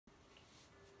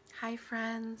Hi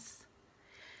friends.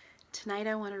 Tonight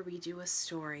I want to read you a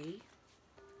story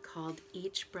called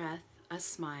Each Breath a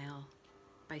Smile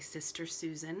by Sister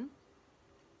Susan,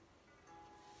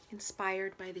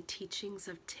 inspired by the teachings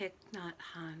of Thich Nhat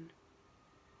Hanh.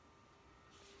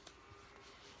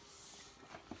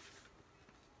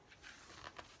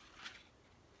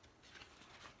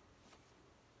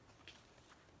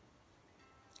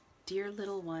 Dear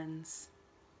little ones,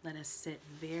 let us sit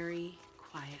very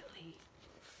quietly.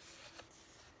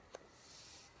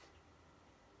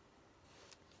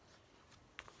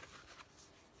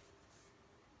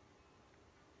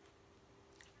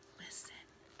 Listen.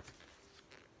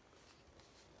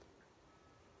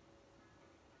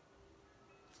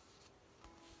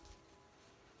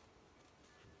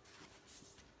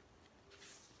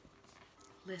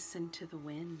 Listen to the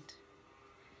wind.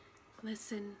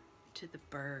 Listen to the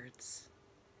birds.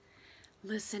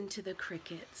 Listen to the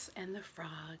crickets and the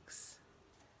frogs.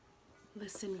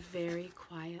 Listen very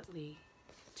quietly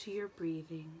to your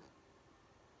breathing.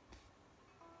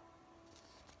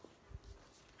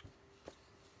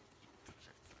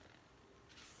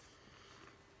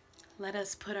 Let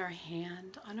us put our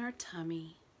hand on our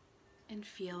tummy and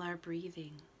feel our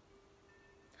breathing.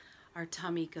 Our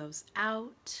tummy goes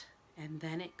out and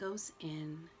then it goes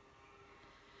in.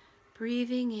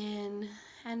 Breathing in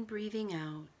and breathing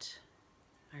out.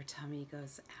 Our tummy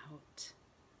goes out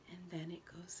and then it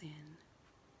goes in.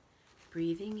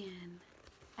 Breathing in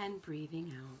and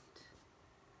breathing out.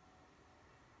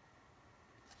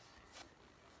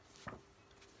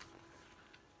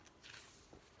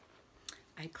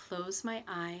 I close my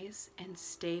eyes and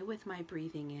stay with my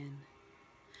breathing in.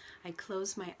 I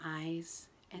close my eyes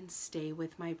and stay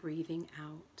with my breathing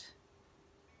out.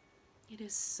 It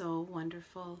is so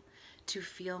wonderful to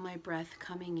feel my breath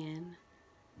coming in.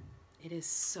 It is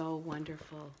so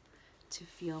wonderful to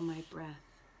feel my breath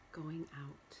going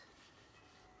out.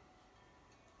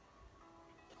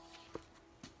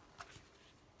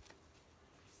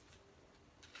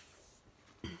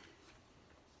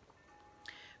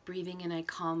 Breathing in, I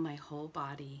calm my whole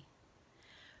body.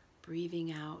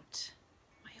 Breathing out,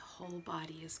 my whole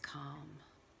body is calm.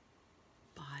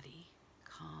 Body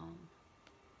calm.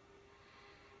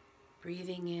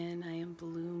 Breathing in, I am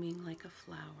blooming like a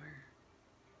flower.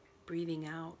 Breathing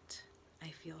out,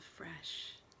 I feel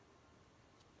fresh.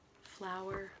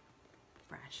 Flower,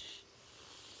 fresh.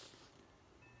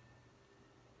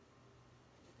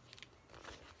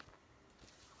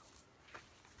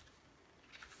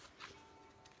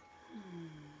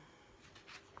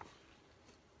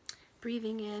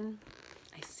 Breathing in,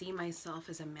 I see myself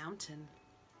as a mountain.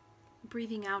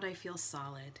 Breathing out, I feel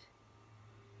solid.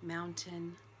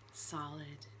 Mountain,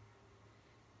 solid.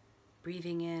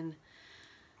 Breathing in,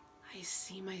 I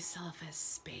see myself as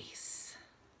space.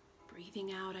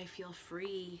 Breathing out, I feel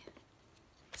free.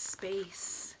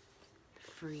 Space,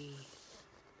 free.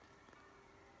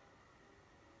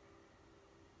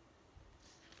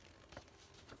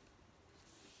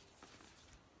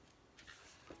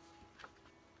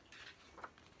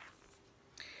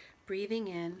 Breathing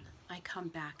in, I come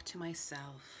back to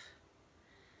myself.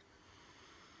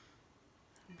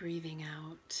 Breathing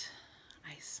out,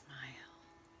 I smile.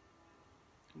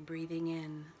 Breathing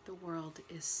in, the world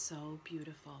is so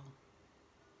beautiful.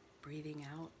 Breathing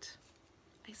out,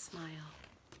 I smile.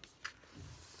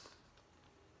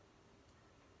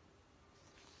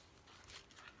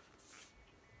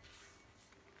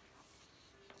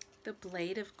 The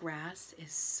blade of grass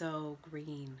is so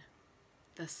green.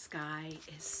 The sky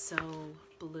is so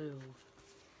blue.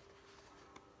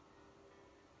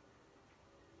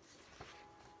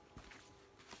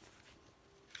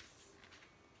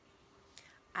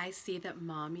 I see that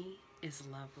Mommy is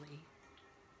lovely.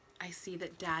 I see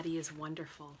that Daddy is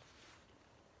wonderful.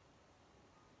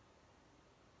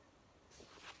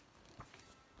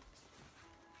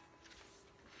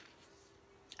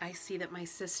 I see that my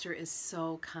sister is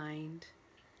so kind.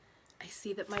 I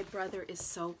see that my brother is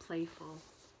so playful.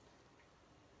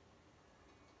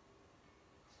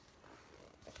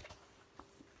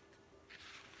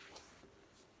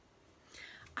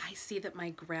 I see that my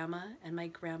grandma and my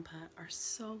grandpa are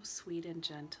so sweet and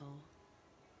gentle.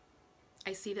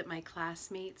 I see that my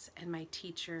classmates and my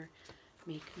teacher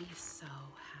make me so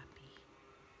happy.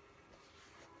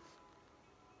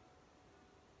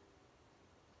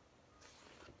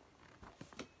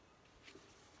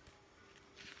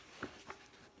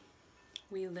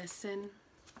 We listen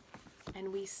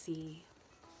and we see.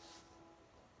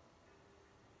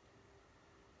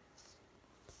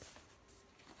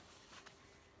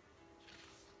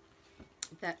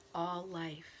 That all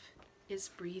life is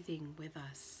breathing with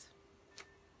us.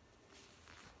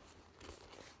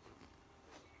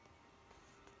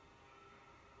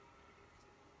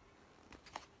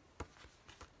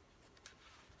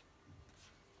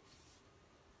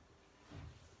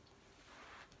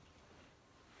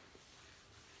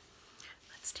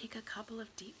 let's take a couple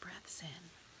of deep breaths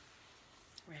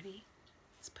in. Ready?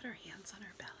 Let's put our hands on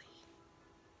our belly.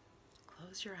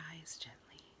 Close your eyes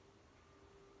gently.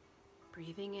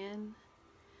 Breathing in,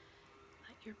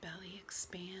 let your belly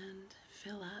expand,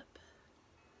 fill up.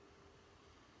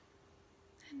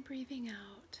 And breathing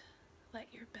out, let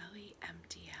your belly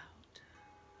empty out.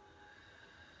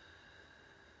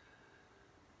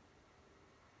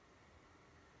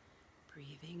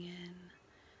 Breathing in,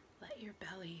 let your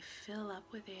belly fill up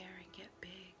with air and get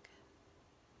big.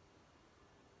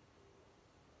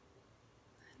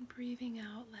 And breathing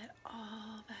out, let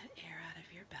all that air out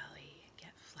of your belly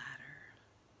get flatter.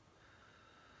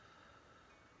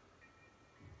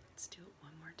 Let's do it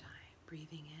one more time.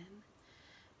 Breathing in,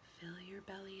 fill your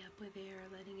belly up with air,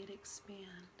 letting it expand.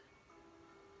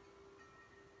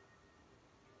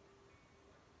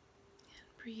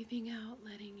 And breathing out,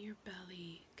 letting your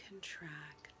belly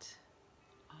contract.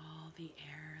 All the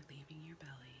air leaving your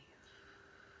belly.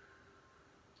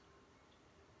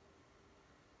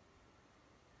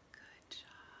 Good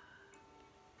job.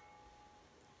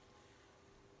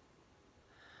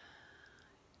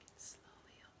 You can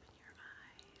slowly open your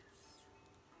eyes.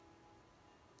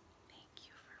 Thank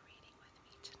you for reading with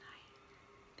me tonight.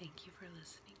 Thank you for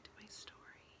listening to my story.